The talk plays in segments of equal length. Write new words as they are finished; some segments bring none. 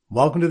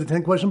Welcome to the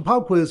 10-question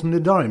pop quiz from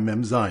Nedarim,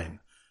 Mem Zayin.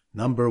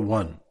 Number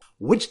 1.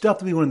 Which daf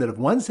do we learn that if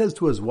one says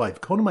to his wife,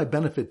 "Kona my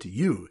benefit to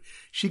you,"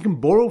 she can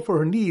borrow for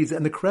her needs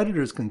and the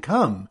creditors can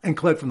come and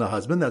collect from the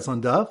husband? That's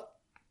on daf.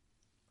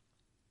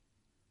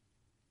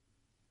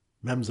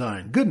 Mem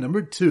Zayin. Good.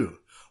 Number 2.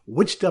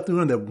 Which daf do we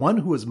learn that one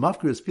who is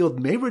mafkir his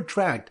field may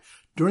retract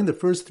during the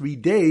first 3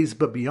 days,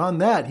 but beyond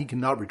that he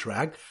cannot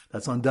retract?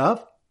 That's on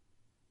daf.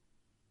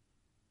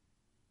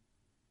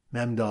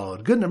 Mem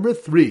Daled. Good. Number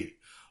 3.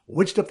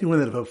 Which daf do we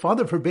learn that if a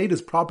father forbade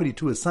his property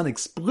to his son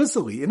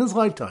explicitly in his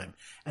lifetime,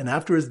 and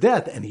after his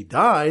death, and he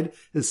died,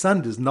 his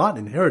son does not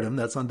inherit him?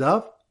 That's on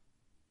daf.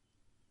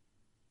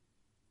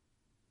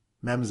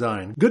 Mem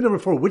Zayin. Good. Number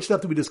 4. Which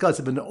daf do we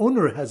discuss if an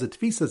owner has a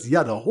tfisas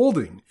yad, a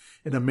holding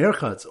in a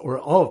merchatz or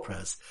olive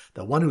press,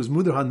 that one who is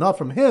mudar hana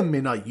from him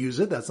may not use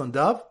it? That's on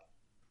daf.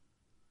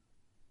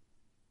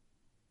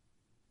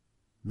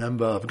 Mem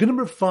Vav. Good.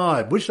 Number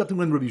 5. Which daf do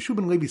we learn Rabbi Yeshua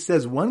ben Levi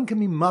says one can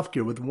be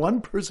mafkir with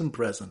one person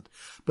present,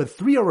 but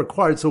 3 are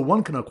required so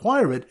one can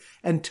acquire it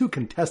and 2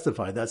 can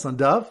testify? That's on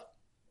daf.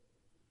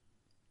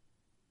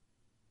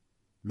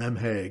 Mem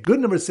Hey. Good.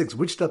 Number 6.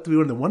 Which daf do we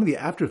learn that one of the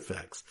after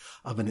effects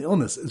of an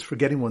illness is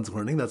forgetting one's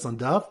learning? That's on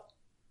daf.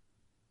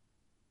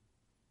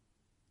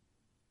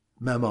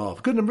 Mem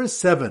Av. Good. Number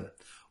 7.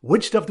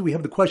 Which daf do we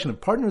have the question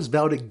of partners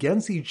vowed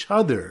against each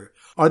other?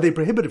 Are they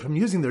prohibited from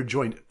using their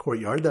joint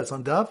courtyard? That's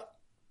on daf.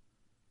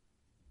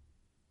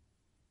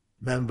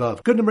 Mem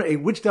Vav. Good. Number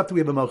 8. Which daf do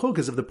we have a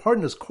malchukas if the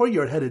partner's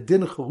courtyard had a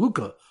din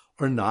chaluka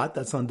or not?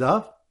 That's on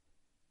daf.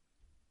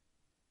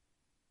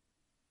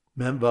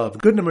 Mem Vav.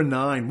 Good. Number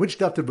 9. Which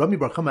daf did Rami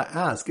Bar Chama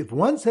ask, if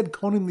one said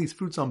konim these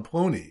fruits on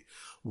ploni,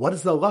 what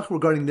is the halach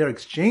regarding their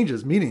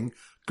exchanges, meaning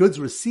goods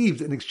received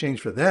in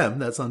exchange for them?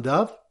 That's on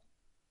daf.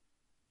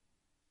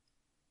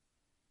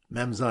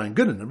 Mem Zayin.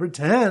 Good. And number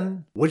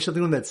 10. Which daf do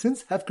we learn that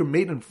since hefker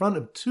made in front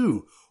of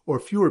 2 or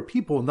fewer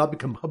people will not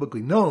become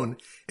publicly known,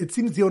 it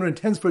seems the owner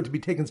intends for it to be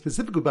taken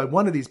specifically by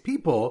one of these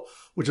people,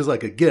 which is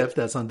like a gift?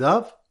 That's on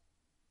daf.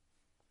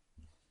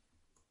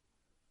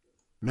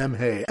 Mem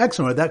Hey.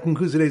 Excellent. That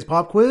concludes today's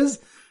pop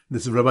quiz.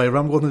 This is Rabbi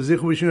Ram Goldner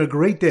Zichu wishing you a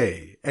great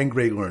day and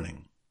great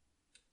learning.